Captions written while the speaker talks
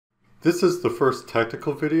This is the first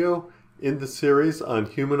technical video in the series on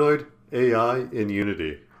Humanoid AI in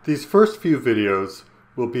Unity. These first few videos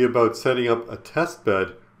will be about setting up a test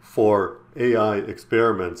bed for AI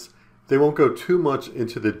experiments. They won't go too much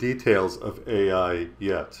into the details of AI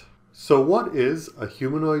yet. So what is a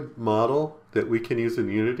humanoid model that we can use in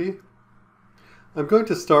Unity? I'm going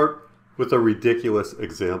to start with a ridiculous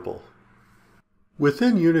example.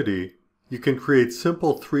 Within Unity, you can create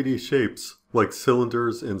simple 3D shapes like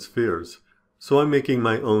cylinders and spheres. So I'm making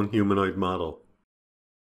my own humanoid model.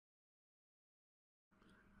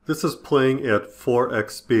 This is playing at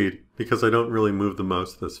 4x speed because I don't really move the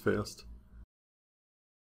mouse this fast.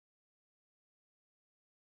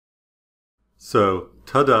 So,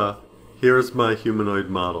 ta-da! Here's my humanoid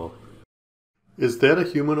model. Is that a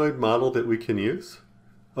humanoid model that we can use?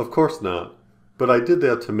 Of course not, but I did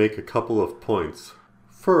that to make a couple of points.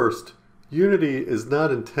 First, Unity is not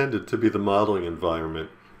intended to be the modeling environment.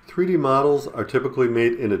 3D models are typically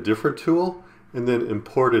made in a different tool and then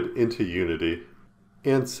imported into Unity.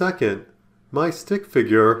 And second, my stick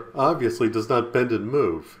figure obviously does not bend and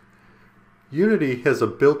move. Unity has a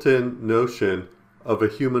built-in notion of a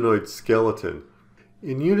humanoid skeleton.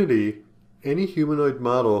 In Unity, any humanoid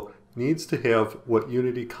model needs to have what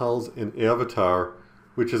Unity calls an avatar,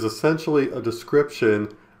 which is essentially a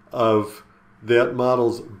description of that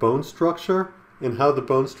model's bone structure and how the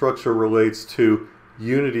bone structure relates to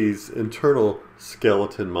Unity's internal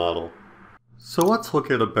skeleton model. So let's look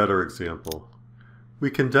at a better example. We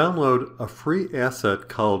can download a free asset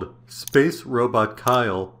called Space Robot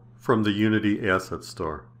Kyle from the Unity Asset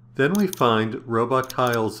Store. Then we find Robot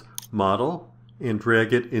Kyle's model and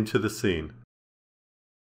drag it into the scene.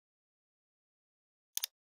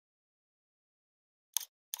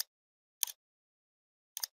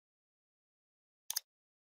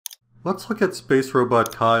 Let's look at Space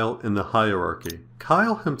Robot Kyle in the hierarchy.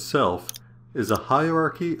 Kyle himself is a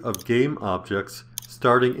hierarchy of game objects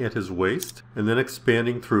starting at his waist and then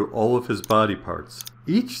expanding through all of his body parts.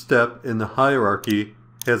 Each step in the hierarchy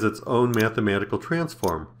has its own mathematical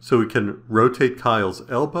transform. So we can rotate Kyle's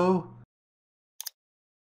elbow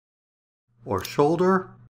or shoulder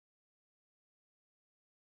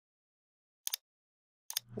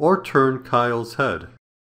or turn Kyle's head.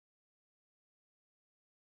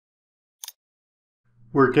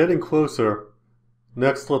 We're getting closer.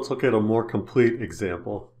 Next, let's look at a more complete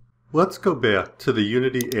example. Let's go back to the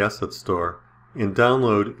Unity Asset Store and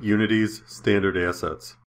download Unity's standard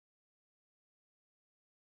assets.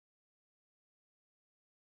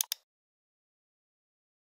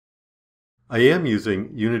 I am using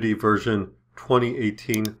Unity version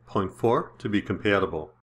 2018.4 to be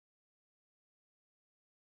compatible.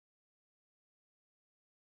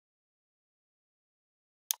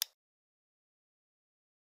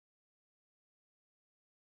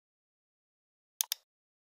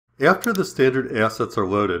 After the standard assets are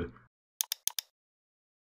loaded,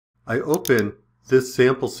 I open this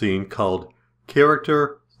sample scene called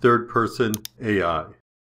Character Third Person AI.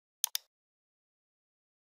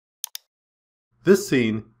 This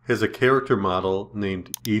scene has a character model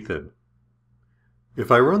named Ethan.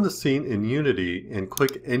 If I run the scene in Unity and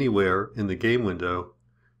click anywhere in the game window,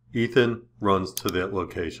 Ethan runs to that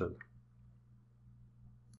location.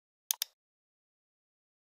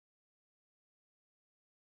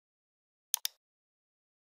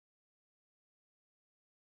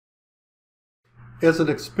 As an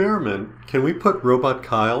experiment, can we put Robot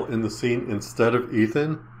Kyle in the scene instead of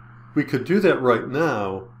Ethan? We could do that right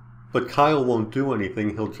now, but Kyle won't do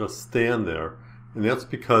anything, he'll just stand there. And that's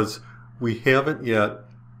because we haven't yet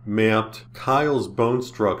mapped Kyle's bone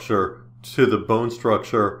structure to the bone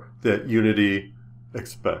structure that Unity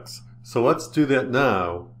expects. So let's do that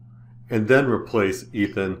now, and then replace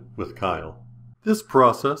Ethan with Kyle. This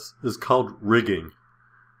process is called rigging.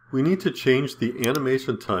 We need to change the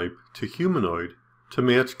animation type to humanoid to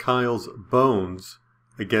match Kyle's bones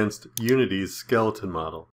against Unity's skeleton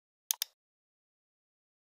model.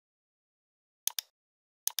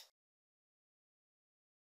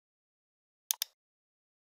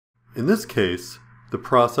 In this case, the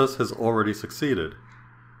process has already succeeded.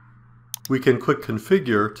 We can click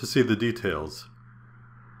Configure to see the details.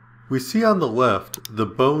 We see on the left the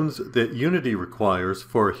bones that Unity requires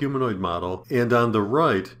for a humanoid model, and on the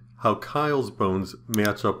right how Kyle's bones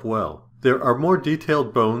match up well. There are more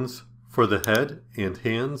detailed bones for the head and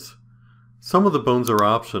hands. Some of the bones are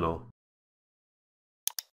optional.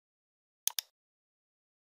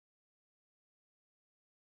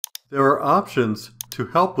 There are options to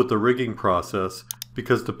help with the rigging process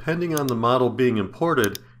because depending on the model being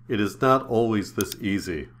imported, it is not always this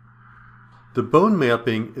easy. The bone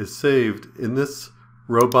mapping is saved in this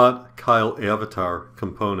Robot Kyle Avatar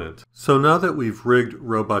component. So now that we've rigged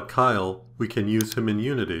Robot Kyle, we can use him in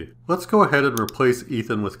Unity. Let's go ahead and replace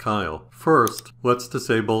Ethan with Kyle. First, let's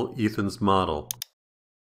disable Ethan's model.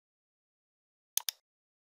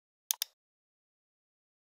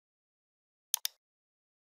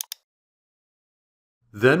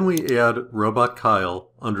 Then we add Robot Kyle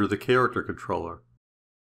under the character controller.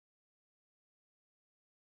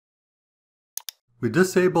 We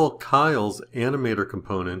disable Kyle's animator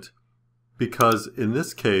component because in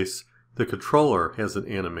this case, the controller has an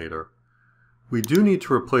animator. We do need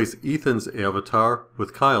to replace Ethan's avatar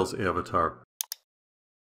with Kyle's avatar.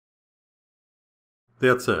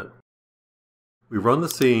 That's it. We run the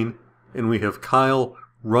scene and we have Kyle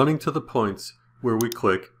running to the points where we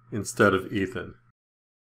click instead of Ethan.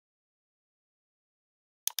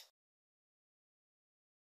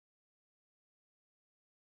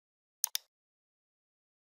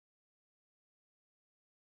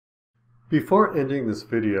 Before ending this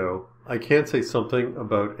video, I can say something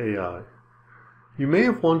about AI. You may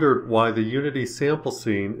have wondered why the Unity sample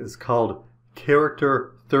scene is called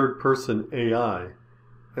Character Third-Person AI,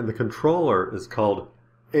 and the controller is called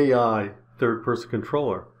AI Third-Person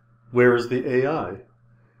Controller. Where is the AI?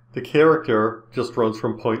 The character just runs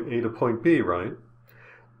from point A to point B, right?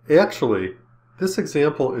 Actually, this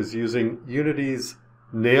example is using Unity's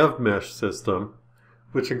NavMesh system,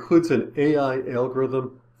 which includes an AI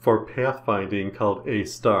algorithm for pathfinding called A*.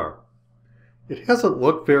 It hasn't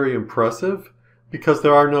looked very impressive because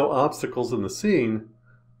there are no obstacles in the scene,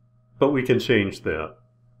 but we can change that.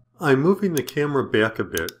 I'm moving the camera back a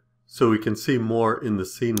bit so we can see more in the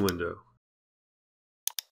scene window.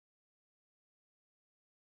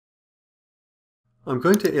 I'm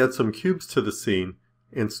going to add some cubes to the scene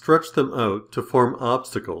and stretch them out to form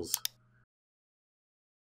obstacles.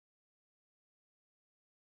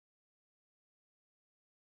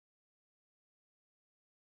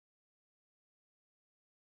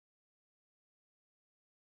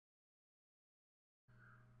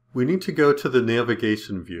 We need to go to the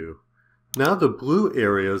navigation view. Now the blue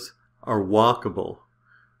areas are walkable.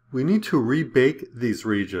 We need to rebake these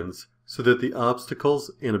regions so that the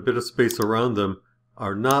obstacles and a bit of space around them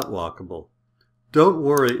are not walkable. Don't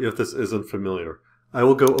worry if this isn't familiar. I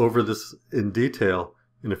will go over this in detail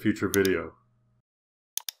in a future video.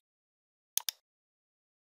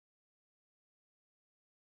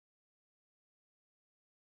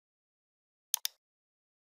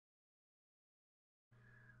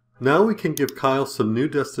 Now we can give Kyle some new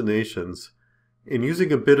destinations, and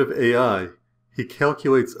using a bit of AI, he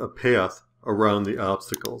calculates a path around the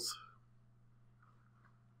obstacles.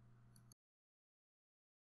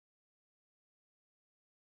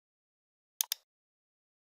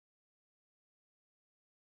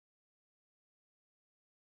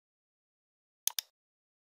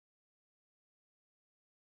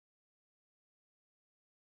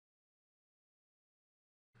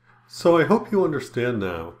 So I hope you understand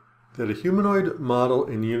now that a humanoid model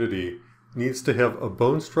in Unity needs to have a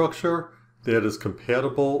bone structure that is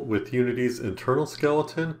compatible with Unity's internal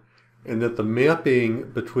skeleton, and that the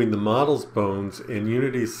mapping between the model's bones and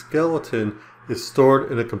Unity's skeleton is stored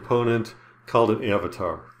in a component called an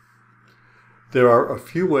avatar. There are a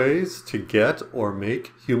few ways to get or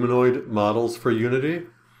make humanoid models for Unity.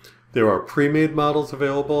 There are pre-made models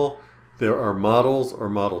available. There are models or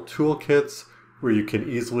model toolkits where you can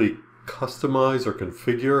easily customize or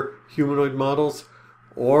configure humanoid models,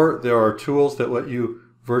 or there are tools that let you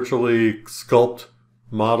virtually sculpt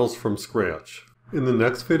models from scratch. In the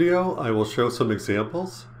next video, I will show some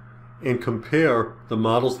examples and compare the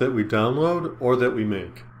models that we download or that we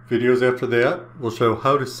make. Videos after that will show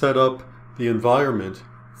how to set up the environment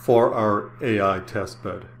for our AI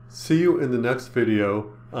testbed. See you in the next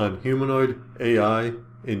video on Humanoid AI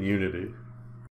in Unity.